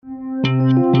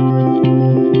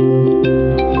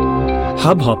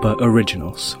Hubhopper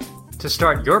Originals. To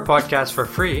start your podcast for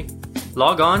free,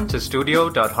 log on to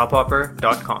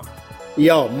studio.hubhopper.com.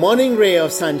 Your morning ray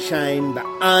of sunshine by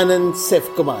Anand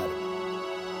Sivkumar.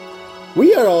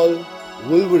 We are all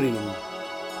Wolverine.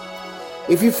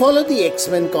 If you follow the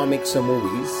X-Men comics or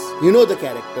movies, you know the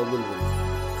character Wolverine.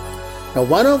 Now,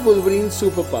 one of Wolverine's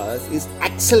superpowers is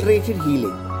accelerated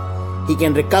healing. He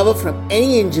can recover from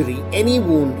any injury, any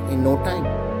wound in no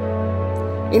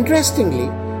time.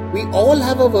 Interestingly, we all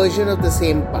have a version of the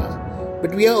same power,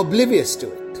 but we are oblivious to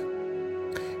it.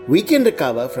 We can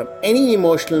recover from any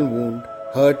emotional wound,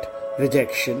 hurt,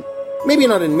 rejection, maybe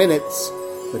not in minutes,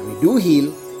 but we do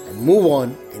heal and move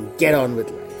on and get on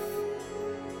with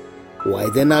life. Why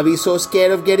then are we so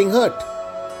scared of getting hurt?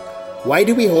 Why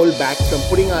do we hold back from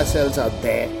putting ourselves out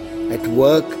there at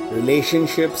work,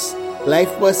 relationships,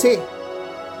 life per se?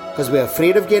 Because we're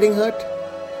afraid of getting hurt,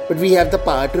 but we have the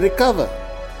power to recover,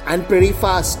 and pretty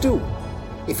fast too,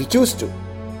 if we choose to.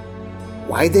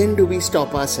 Why then do we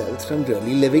stop ourselves from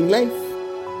really living life?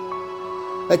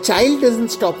 A child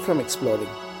doesn't stop from exploring.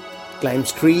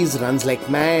 Climbs trees, runs like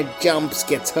mad, jumps,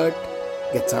 gets hurt,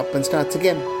 gets up and starts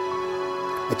again.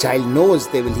 A child knows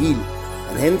they will heal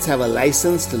and hence have a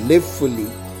license to live fully,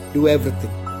 do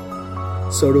everything.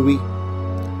 So do we.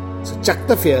 So chuck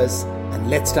the fears and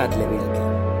let's start living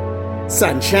again.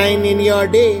 Sunshine in your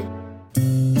day.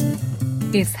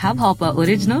 इस Hubhopper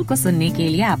original को सुनने के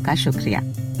लिए आपका शुक्रिया।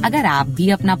 अगर आप भी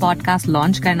अपना पॉडकास्ट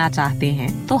लॉन्च करना चाहते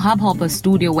हैं तो हब हॉपर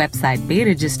स्टूडियो वेबसाइट पे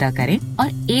रजिस्टर करें और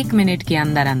 1 मिनट के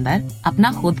अंदर अंदर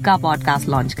अपना खुद का पॉडकास्ट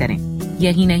लॉन्च करें।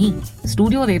 यही नहीं,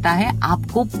 स्टूडियो देता है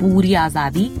आपको पूरी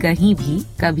आजादी कहीं भी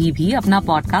कभी भी अपना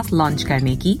पॉडकास्ट लॉन्च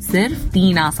करने की, सिर्फ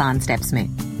 3 आसान स्टेप्स में।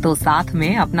 तो साथ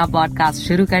में अपना पॉडकास्ट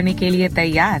शुरू करने के लिए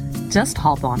तैयार? Just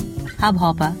hop on hub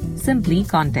hopper, simply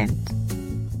content.